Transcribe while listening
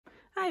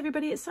Hi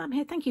everybody, it's Sam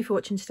here. Thank you for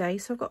watching today.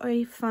 So I've got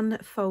a fun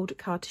fold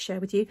card to share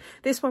with you.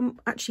 This one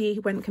actually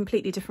went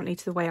completely differently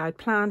to the way I'd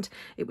planned.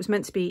 It was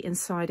meant to be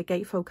inside a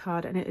gatefold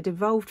card and it had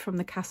evolved from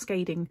the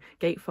cascading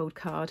gatefold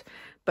card,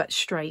 but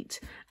straight.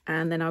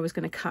 And then I was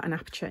going to cut an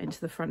aperture into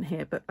the front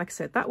here. But like I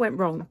said, that went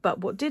wrong. But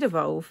what did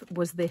evolve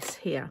was this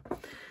here.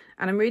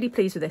 And I'm really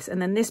pleased with this.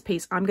 And then this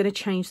piece, I'm going to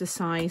change the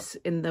size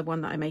in the one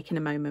that I make in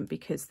a moment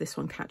because this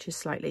one catches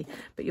slightly.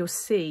 But you'll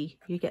see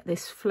you get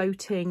this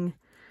floating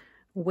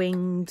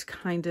winged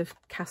kind of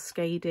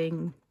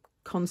cascading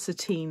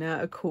concertina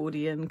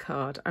accordion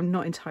card. I'm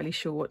not entirely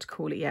sure what to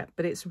call it yet,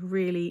 but it's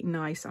really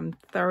nice. I'm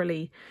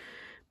thoroughly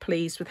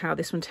pleased with how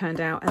this one turned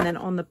out. And then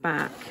on the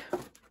back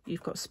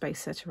you've got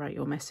space there to write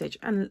your message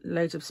and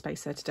loads of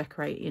space there to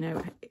decorate, you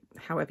know,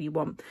 however you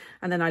want.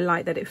 And then I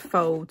like that it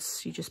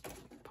folds. You just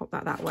pop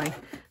that way,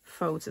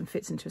 folds and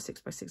fits into a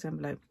 6x6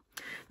 envelope.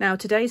 Now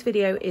today's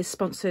video is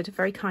sponsored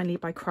very kindly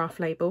by Craft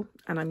Label,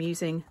 and I'm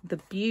using the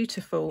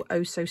beautiful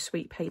Oh So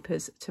Sweet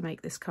papers to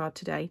make this card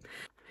today.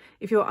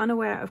 If you're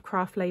unaware of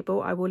Craft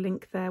Label, I will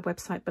link their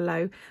website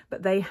below,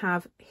 but they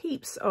have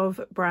heaps of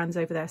brands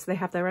over there. So they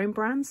have their own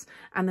brands,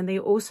 and then they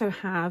also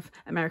have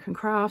American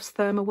Crafts,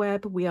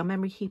 Thermoweb, We Are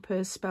Memory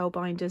Keepers,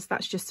 Spellbinders,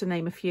 that's just to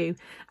name a few.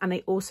 And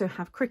they also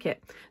have Cricut.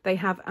 They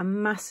have a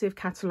massive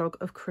catalogue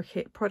of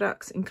Cricut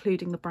products,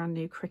 including the brand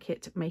new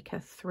Cricut Maker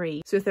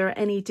 3. So if there are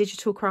any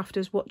digital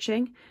crafters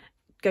watching,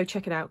 go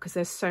check it out because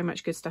there's so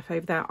much good stuff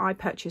over there. I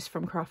purchase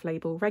from Craft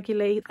Label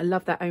regularly. I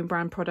love their own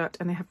brand product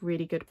and they have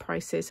really good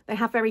prices. They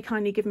have very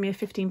kindly given me a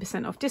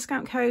 15% off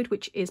discount code,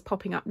 which is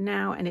popping up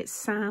now, and it's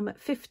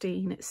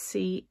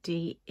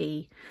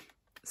SAM15CDE.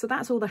 So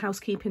that's all the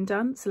housekeeping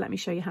done. So let me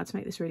show you how to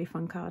make this really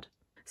fun card.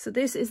 So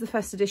this is the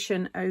first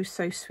edition Oh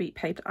So Sweet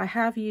paper. I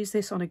have used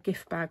this on a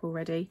gift bag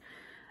already.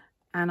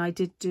 And I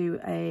did do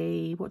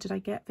a what did I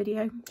get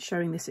video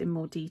showing this in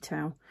more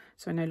detail.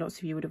 So I know lots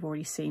of you would have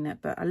already seen it,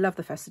 but I love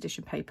the first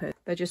edition paper.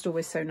 They're just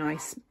always so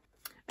nice.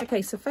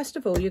 Okay, so first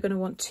of all, you're going to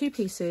want two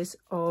pieces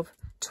of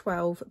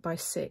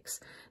 12x6.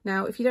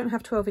 Now, if you don't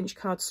have 12-inch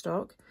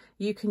cardstock,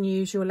 you can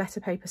use your letter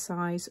paper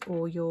size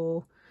or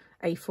your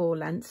A4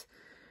 length.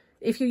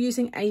 If you're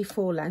using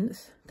A4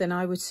 length, then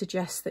I would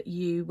suggest that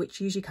you,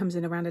 which usually comes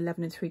in around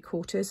 11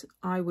 3/4,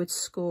 I would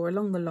score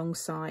along the long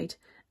side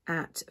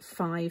at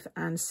 5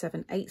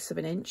 7/8 of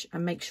an inch,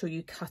 and make sure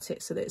you cut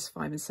it so that it's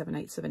 5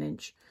 7/8 of an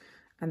inch,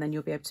 and then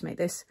you'll be able to make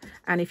this.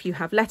 And if you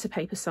have letter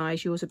paper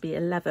size, yours would be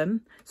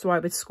 11, so I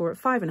would score at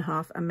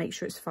 5.5 and make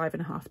sure it's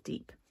 5.5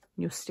 deep.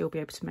 You'll still be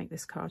able to make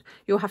this card.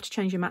 You'll have to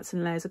change your mats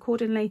and layers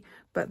accordingly,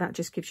 but that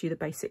just gives you the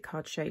basic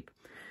card shape.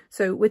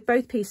 So with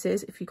both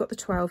pieces, if you've got the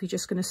 12, you're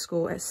just going to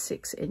score at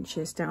 6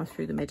 inches down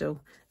through the middle,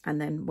 and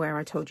then where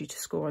I told you to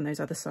score on those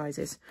other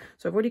sizes.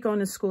 So I've already gone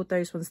and scored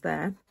those ones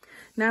there.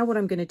 Now what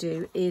I'm going to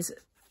do is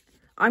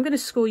I'm going to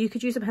score. You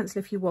could use a pencil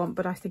if you want,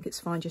 but I think it's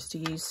fine just to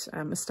use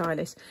a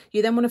stylus.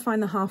 You then want to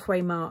find the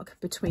halfway mark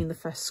between the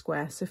first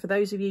square. So for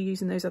those of you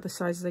using those other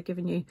sizes I've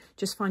given you,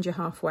 just find your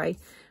halfway.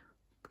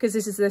 Because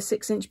this is the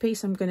 6-inch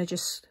piece, I'm going to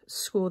just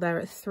score there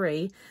at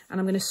 3, and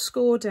I'm going to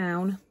score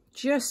down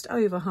just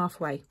over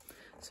halfway.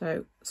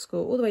 So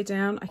score all the way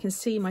down. I can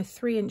see my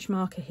 3-inch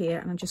marker here,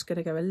 and I'm just going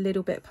to go a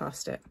little bit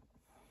past it.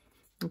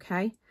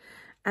 Okay.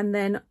 And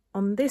then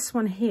on this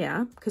one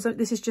here, because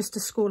this is just a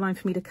score line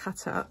for me to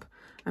cut up,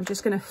 I'm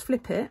just going to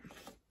flip it,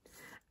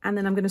 and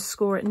then I'm going to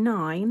score at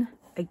 9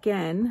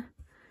 again,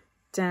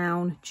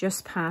 down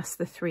just past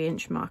the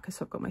 3-inch marker.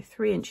 So I've got my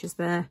 3 inches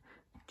there,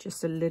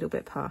 just a little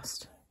bit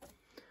past.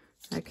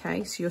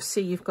 Okay, so you'll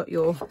see you've got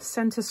your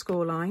center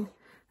score line,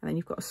 and then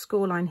you've got a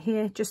score line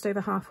here just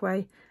over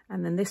halfway,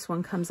 and then this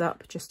one comes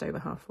up just over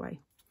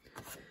halfway.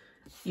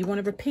 You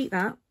want to repeat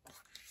that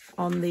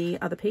on the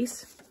other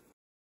piece.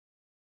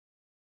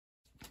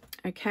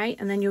 Okay,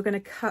 and then you're going to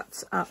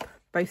cut up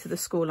both of the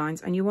score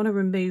lines, and you want to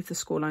remove the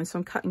score line. So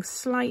I'm cutting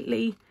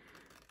slightly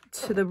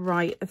to the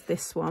right of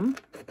this one,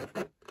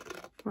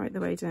 right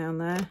the way down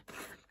there,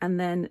 and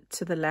then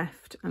to the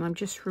left, and I'm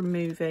just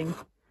removing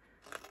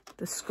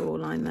the score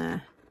line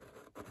there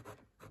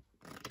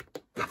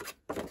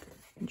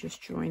and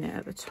just join it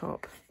at the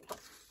top,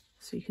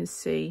 so you can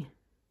see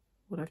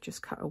what I've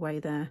just cut away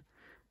there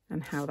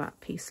and how that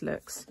piece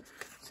looks.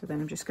 So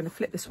then I'm just going to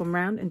flip this one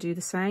round and do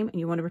the same, and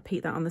you want to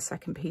repeat that on the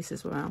second piece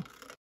as well.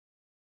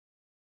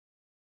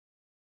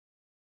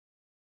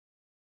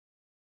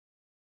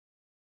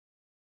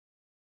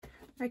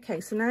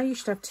 Okay, so now you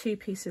should have two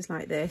pieces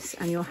like this,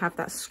 and you'll have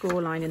that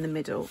score line in the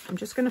middle. I'm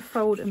just going to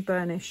fold and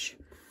burnish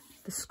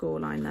the score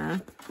line there.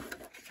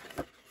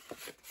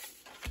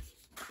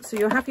 So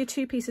you'll have your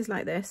two pieces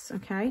like this.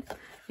 Okay,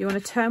 you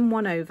want to turn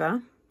one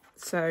over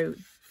so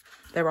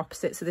they're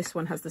opposite. So this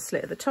one has the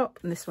slit at the top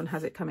and this one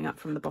has it coming up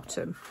from the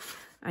bottom,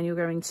 and you're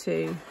going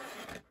to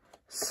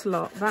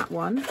slot that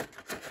one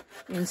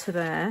into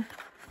there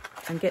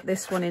and get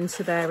this one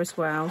into there as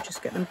well.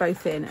 Just get them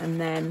both in, and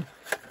then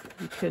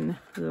you can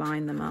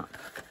line them up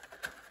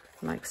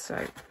like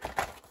so.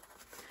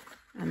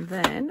 And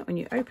then when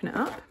you open it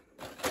up,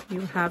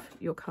 you have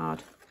your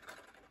card.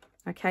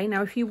 Okay,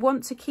 now if you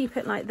want to keep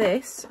it like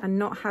this and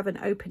not have an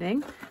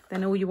opening,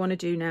 then all you want to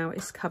do now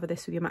is cover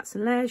this with your mats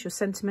and layers, your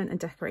sentiment, and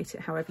decorate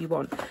it however you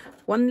want.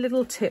 One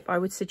little tip I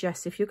would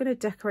suggest, if you're going to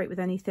decorate with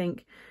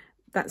anything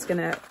that's going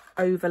to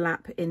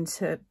overlap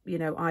into, you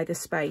know, either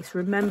space,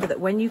 remember that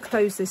when you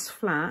close this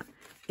flat,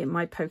 it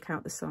might poke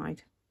out the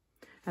side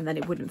and then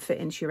it wouldn't fit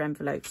into your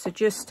envelope. So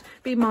just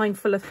be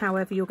mindful of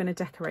however you're going to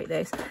decorate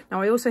this.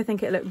 Now, I also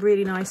think it looked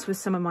really nice with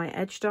some of my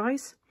edge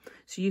dies.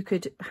 So you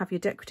could have your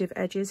decorative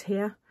edges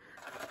here.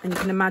 And you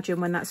can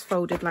imagine when that's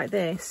folded like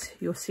this,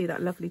 you'll see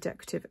that lovely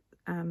decorative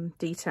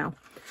detail.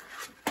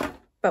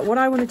 But what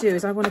I want to do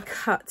is I want to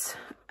cut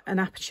an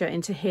aperture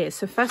into here.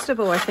 So first of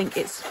all, I think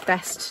it's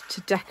best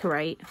to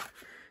decorate.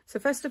 So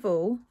first of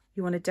all,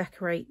 you want to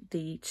decorate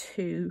the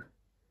 2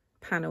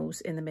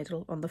 panels in the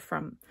middle on the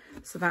front.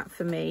 So that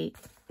for me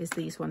is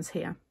these ones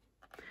here.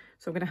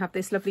 So I'm going to have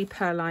this lovely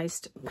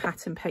pearlized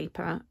pattern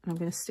paper, and I'm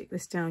going to stick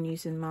this down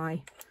using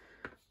my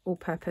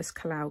all-purpose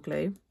Kalau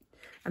glue.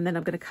 And then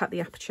I'm going to cut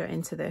the aperture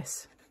into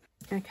this.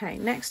 Okay,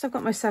 next I've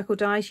got my circle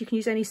dies. You can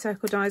use any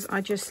circle dies. I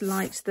just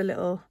liked the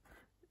little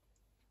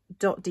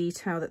dot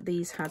detail that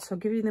these had. So I'll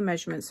give you the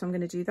measurements. So I'm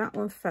going to do that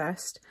one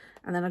first.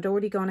 And then I'd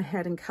already gone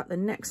ahead and cut the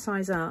next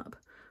size up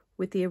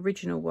with the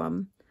original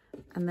one.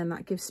 And then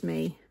that gives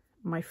me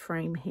my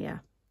frame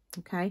here.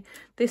 Okay,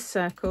 this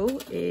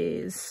circle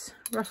is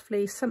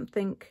roughly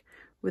something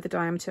with a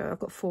diameter. I've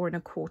got 4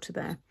 1/4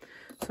 there.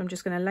 So I'm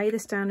just going to lay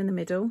this down in the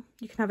middle.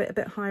 You can have it a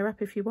bit higher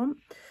up if you want,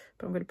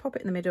 but I'm going to pop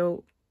it in the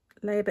middle,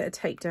 lay a bit of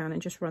tape down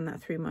and just run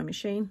that through my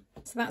machine.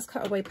 So that's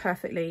cut away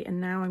perfectly. And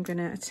now I'm going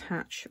to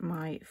attach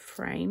my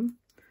frame.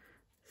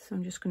 So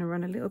I'm just going to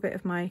run a little bit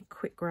of my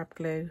quick grab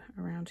glue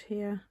around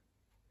here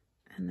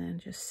and then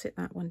just sit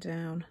that one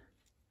down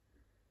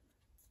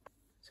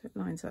so it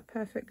lines up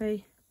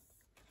perfectly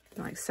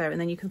like so. And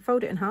then you can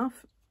fold it in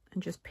half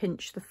and just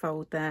pinch the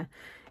fold there.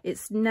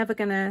 It's never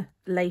going to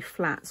lay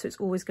flat, so it's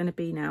always going to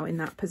be now in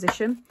that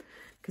position,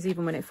 because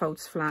even when it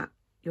folds flat,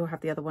 you'll have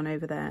the other one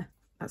over there.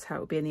 That's how it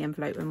will be in the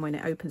envelope, and when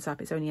it opens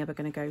up, it's only ever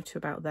going to go to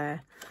about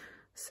there.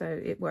 So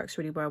it works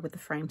really well with the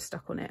frame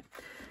stuck on it.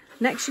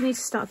 Next, you need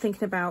to start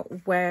thinking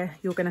about where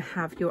you're going to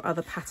have your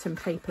other pattern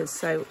papers.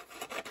 So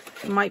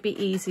it might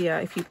be easier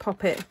if you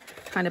pop it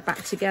kind of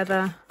back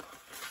together,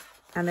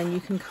 and then you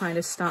can kind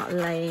of start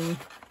laying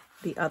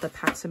the other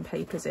pattern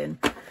papers in.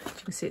 As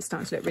you can see, it's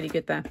starting to look really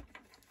good there.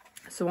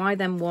 So I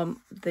then want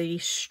the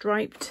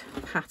striped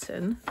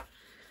pattern.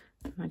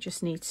 I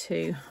just need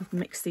to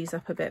mix these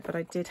up a bit, but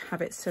I did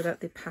have it so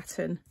that the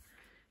pattern,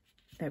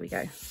 there we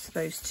go. So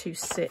those two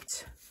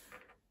sit,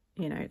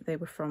 you know, they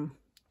were from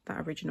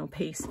that original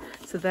piece.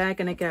 So they're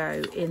going to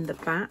go in the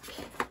back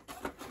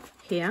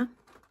here.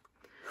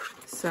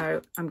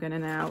 So I'm going to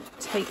now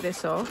take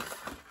this off.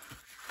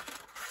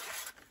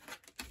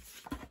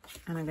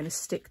 And I'm going to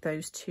stick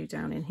those two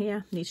down in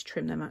here. Need to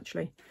trim them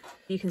actually.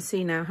 You can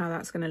see now how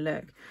that's going to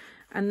look.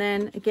 And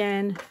then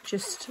again,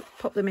 just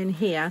pop them in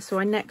here. So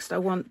I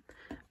want,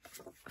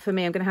 for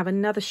me, I'm going to have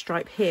another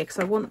stripe here because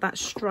I want that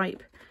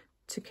stripe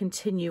to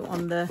continue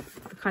on the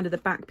kind of the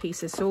back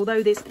pieces. So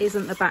although this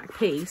isn't the back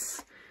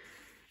piece,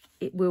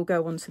 it will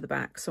go onto the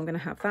back. So I'm going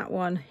to have that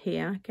one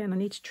here. Again, I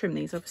need to trim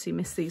these, obviously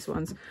missed these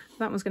ones.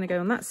 That one's going to go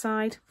on that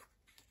side.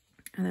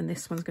 And then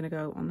this one's going to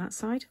go on that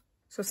side.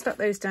 So I've stuck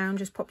those down,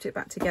 just popped it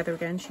back together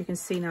again. So you can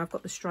see now I've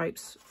got the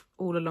stripes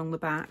all along the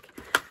back.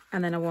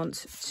 And then I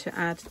want to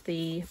add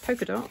the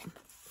polka dot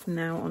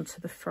now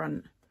onto the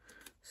front.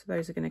 So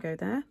those are going to go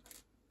there.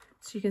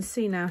 So you can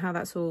see now how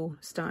that's all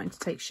starting to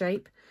take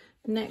shape.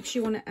 Next,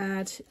 you want to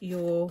add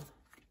your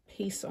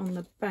piece on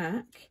the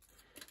back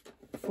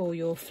for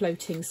your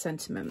floating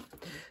sentiment.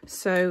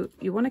 So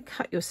you want to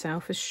cut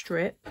yourself a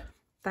strip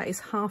that is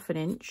 1/2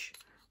 inch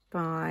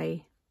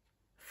by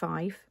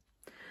 5.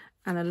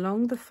 And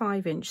along the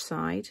 5-inch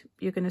side,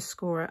 you're going to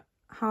score at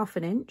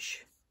 1/2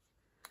 inch,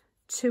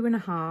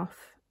 2.5,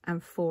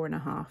 and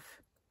 4.5.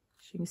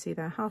 So you can see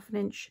there, 1/2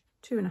 inch,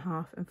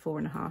 2.5, and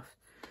 4.5.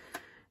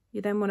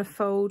 You then want to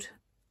fold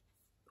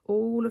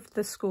all of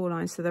the score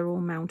lines so they're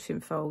all mounting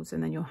folds,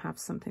 and then you'll have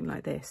something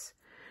like this.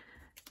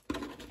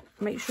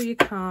 Make sure your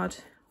card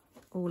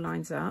all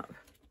lines up,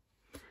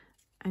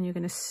 and you're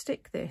going to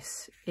stick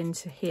this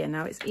into here.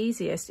 Now it's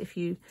easiest if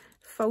you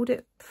fold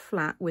it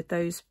flat with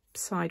those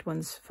side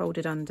ones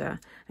folded under,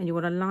 and you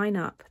want to line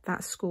up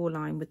that score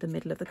line with the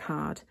middle of the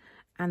card,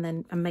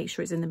 and make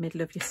sure it's in the middle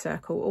of your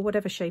circle or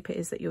whatever shape it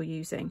is that you're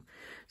using.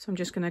 So I'm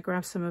just going to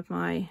grab some of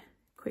my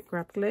quick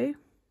grab glue,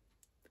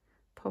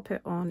 pop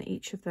it on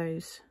each of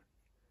those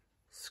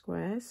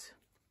squares,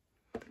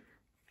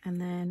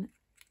 and then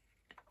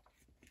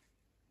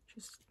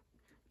just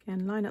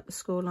again line up the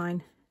score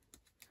line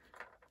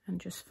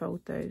and just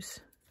fold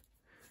those.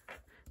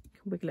 You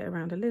can wiggle it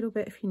around a little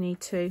bit if you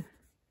need to,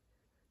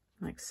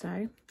 like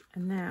so.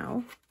 And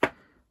now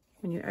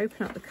when you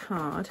open up the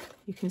card,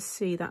 you can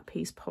see that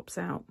piece pops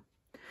out.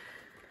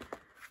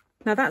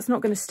 Now that's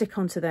not going to stick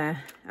onto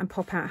there and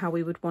pop out how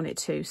we would want it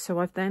to. So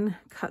I've then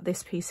cut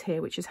this piece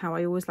here, which is how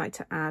I always like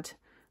to add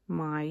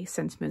my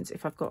sentiments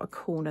if I've got a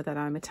corner that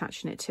I'm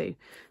attaching it to.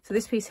 So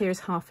this piece here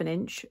is 1/2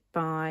 inch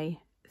by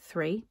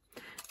 3,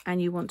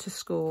 and you want to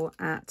score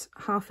at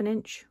 1/2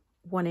 inch,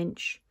 1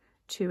 inch,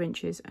 2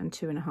 inches and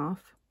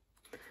 2.5.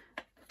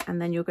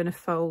 And then you're going to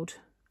fold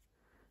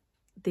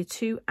the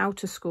 2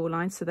 outer score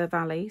lines, so they're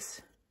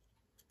valleys,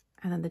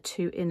 and then the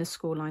 2 inner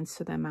score lines,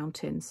 so they're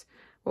mountains.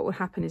 What will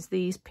happen is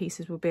these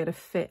pieces will be able to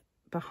fit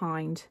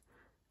behind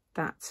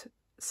that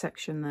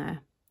section there.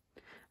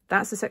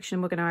 That's the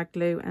section we're going to add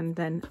glue and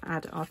then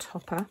add our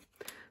topper.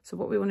 So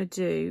what we want to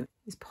do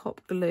is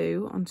pop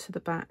glue onto the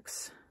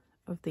backs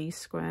of these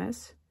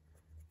squares.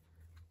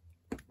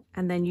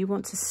 And then you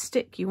want to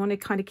stick, you want to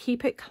kind of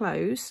keep it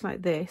closed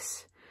like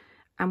this.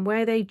 And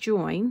where they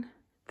join,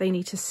 they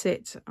need to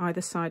sit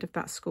either side of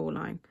that score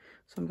line.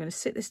 So I'm going to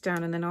sit this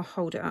down and then I'll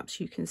hold it up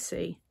so you can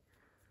see.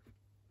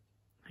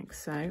 Like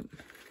so.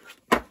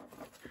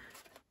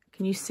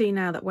 Can you see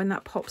now that when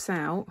that pops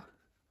out,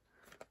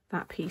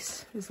 that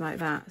piece is like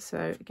that?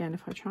 So again,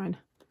 if I try and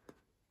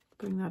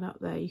bring that up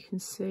there, you can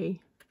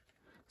see.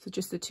 So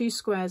just the 2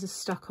 squares are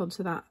stuck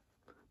onto that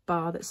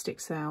bar that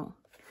sticks out.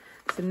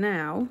 So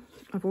now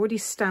I've already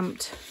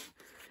stamped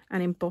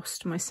and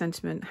embossed my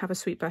sentiment, "Have a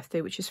Sweet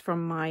Birthday," which is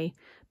from my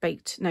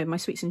my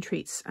Sweets and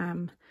Treats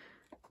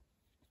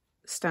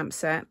stamp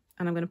set.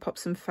 And I'm going to pop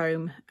some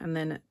foam and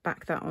then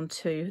back that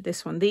onto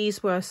this one.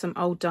 These were some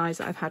old dies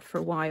that I've had for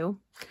a while.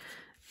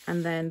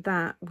 And then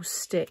that will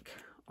stick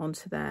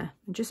onto there.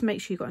 And just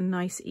make sure you've got a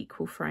nice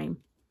equal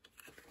frame.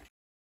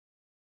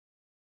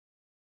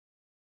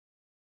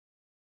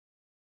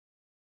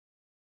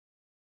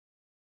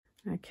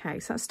 Okay,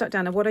 so that's stuck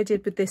down. And what I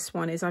did with this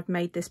one is I've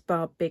made this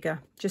bar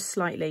bigger, just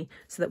slightly,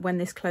 so that when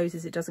this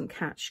closes it doesn't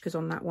catch, because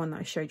on that one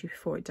that I showed you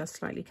before it does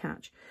slightly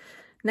catch.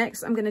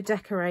 Next I'm going to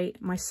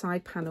decorate my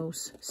side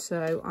panels.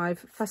 So I've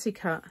fussy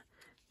cut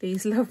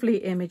these lovely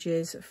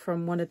images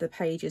from one of the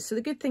pages. So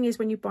the good thing is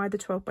when you buy the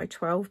 12 by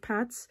 12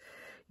 pads,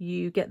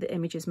 you get the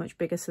images much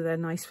bigger, so they're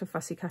nice for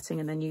fussy cutting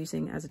and then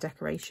using as a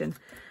decoration.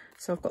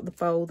 So I've got the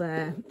bowl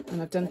there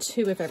and I've done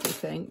 2 of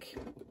everything.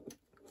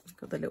 I've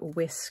got the little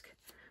whisk.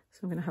 So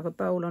I'm going to have a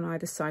bowl on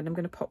either side. I'm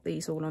going to pop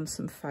these all on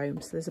some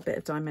foam, so there's a bit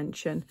of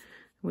dimension.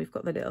 We've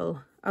got the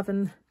little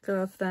oven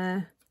glove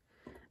there,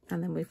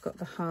 and then we've got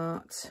the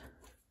heart,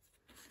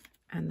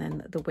 and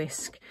then the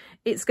whisk.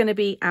 It's going to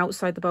be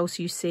outside the bowl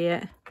so you see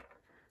it,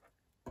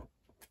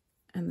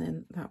 and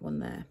then that one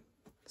there.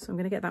 So I'm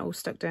going to get that all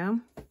stuck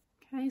down.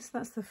 Okay, so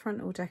that's the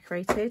front all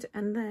decorated,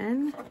 and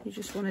then you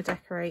just want to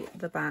decorate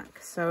the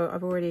back. So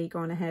I've already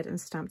gone ahead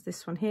and stamped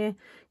this one here.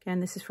 Again,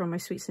 this is from my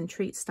Sweets and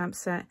Treats stamp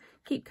set.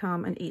 Keep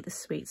calm and eat the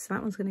sweets. So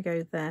that one's going to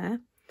go there.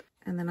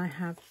 And then I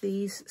have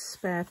these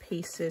spare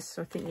pieces.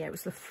 So I think, yeah, it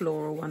was the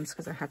floral ones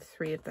because I had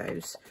 3 of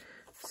those.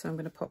 So I'm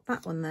going to pop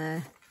that one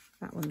there,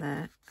 that one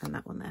there, and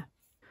that one there.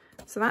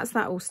 So that's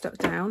that all stuck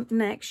down.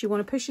 Next, you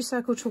want to push your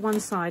circle to one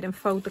side and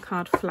fold the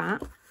card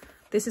flat.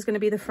 This is going to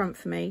be the front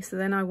for me. So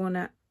then I want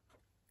to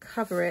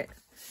cover it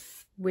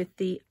with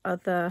the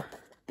other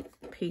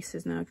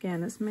pieces. Now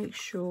again, let's make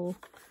sure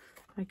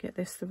I get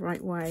this the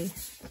right way,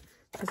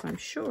 because I'm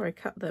sure I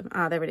cut them.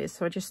 Ah, there it is.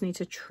 So I just need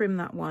to trim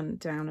that one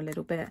down a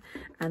little bit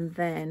and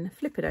then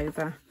flip it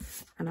over,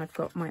 and I've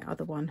got my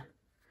other one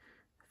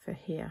for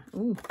here.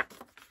 Ooh.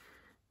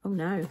 Oh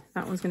no,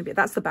 that one's going to be,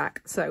 that's the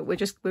back. So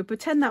we'll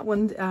pretend that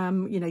one,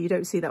 you know, you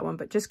don't see that one,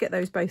 but just get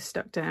those both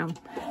stuck down.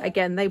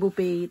 Again, they will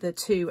be the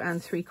 2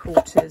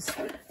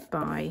 3/4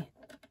 by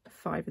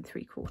 5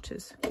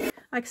 3/4.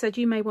 Like I said,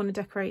 you may want to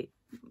decorate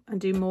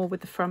and do more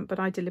with the front, but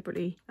I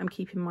deliberately am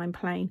keeping mine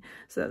plain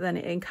so that then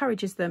it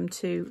encourages them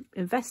to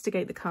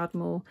investigate the card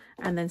more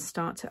and then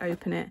start to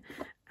open it.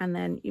 And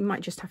then you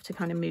might just have to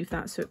kind of move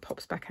that so it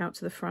pops back out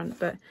to the front,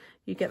 but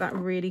you get that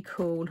really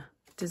cool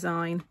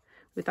design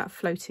with that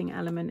floating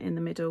element in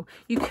the middle.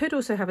 You could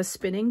also have a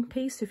spinning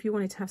piece if you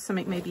wanted to have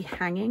something maybe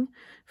hanging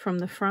from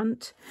the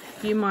front.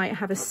 You might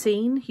have a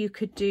scene. You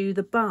could do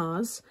the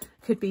bars,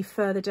 could be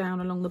further down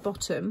along the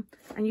bottom,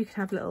 and you could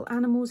have little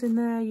animals in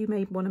there. You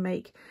may want to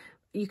make,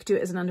 you could do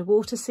it as an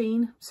underwater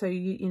scene. So,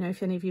 you know,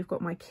 if any of you've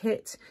got my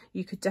kit,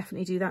 you could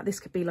definitely do that.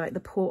 This could be like the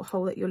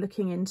porthole that you're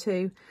looking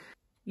into.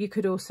 You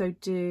could also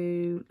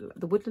do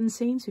the woodland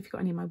scene. So if you've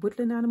got any of my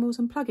woodland animals,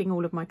 I'm plugging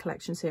all of my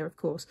collections here, of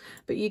course,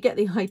 but you get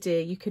the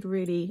idea. You could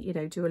really, you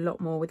know, do a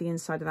lot more with the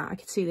inside of that. I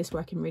could see this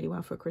working really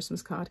well for a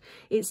Christmas card.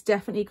 It's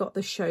definitely got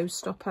the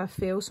showstopper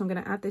feel. So I'm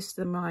going to add this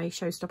to my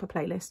showstopper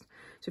playlist.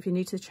 So if you're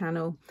new to the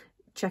channel,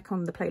 check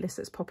on the playlist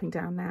that's popping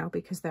down now,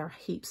 because there are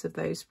heaps of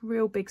those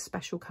real big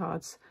special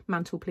cards,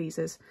 mantle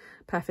pleasers,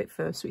 perfect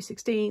for sweet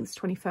 16ths,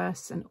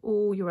 21st and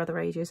all your other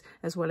ages,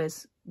 as well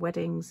as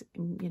weddings,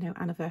 you know,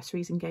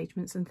 anniversaries,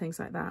 engagements and things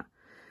like that.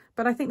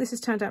 But I think this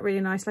has turned out really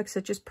nice. Like I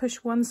said, just push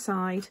one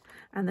side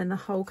and then the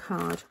whole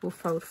card will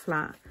fold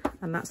flat,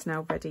 and that's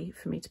now ready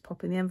for me to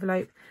pop in the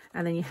envelope.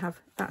 And then you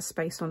have that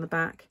space on the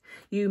back.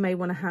 You may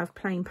want to have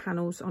plain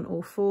panels on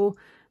all 4.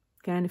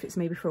 Again, if it's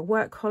maybe for a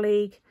work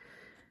colleague,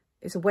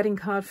 it's a wedding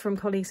card from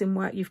colleagues in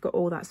work, you've got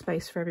all that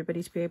space for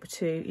everybody to be able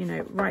to, you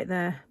know, write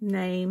their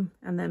name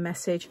and their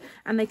message.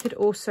 And they could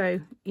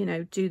also, you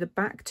know, do the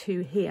back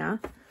to here.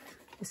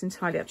 It's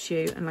entirely up to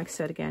you. And like I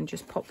said, again,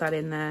 just pop that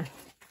in there.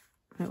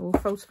 It all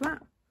folds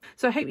flat.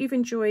 So I hope you've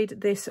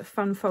enjoyed this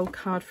fun fold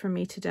card from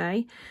me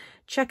today.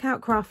 Check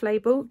out Craft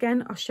Label.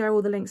 Again, I'll share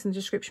all the links in the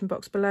description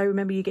box below.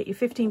 Remember, you get your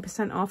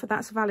 15% off.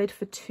 That's valid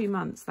for 2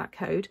 months, that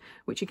code,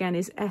 which again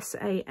is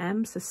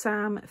SAM, so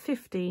SAM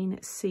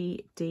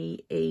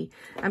 15CDE.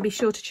 And be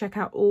sure to check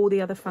out all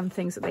the other fun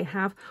things that they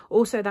have.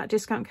 Also, that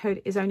discount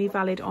code is only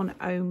valid on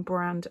own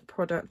brand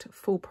product,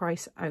 full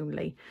price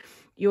only.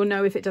 You'll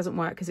know if it doesn't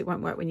work because it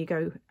won't work when you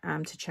go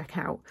to check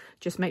out.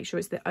 Just make sure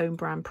it's the own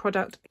brand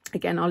product.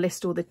 Again, I'll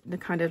list all the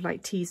kind of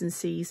like T's and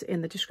C's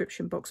in the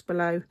description box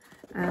below.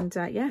 And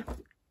yeah,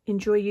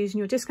 enjoy using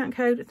your discount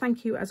code.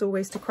 Thank you, as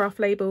always, to Craft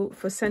Label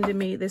for sending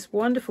me this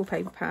wonderful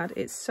paper pad.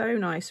 It's so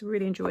nice.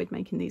 Really enjoyed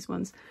making these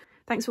ones.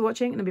 Thanks for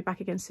watching, and I'll be back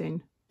again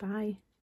soon. Bye.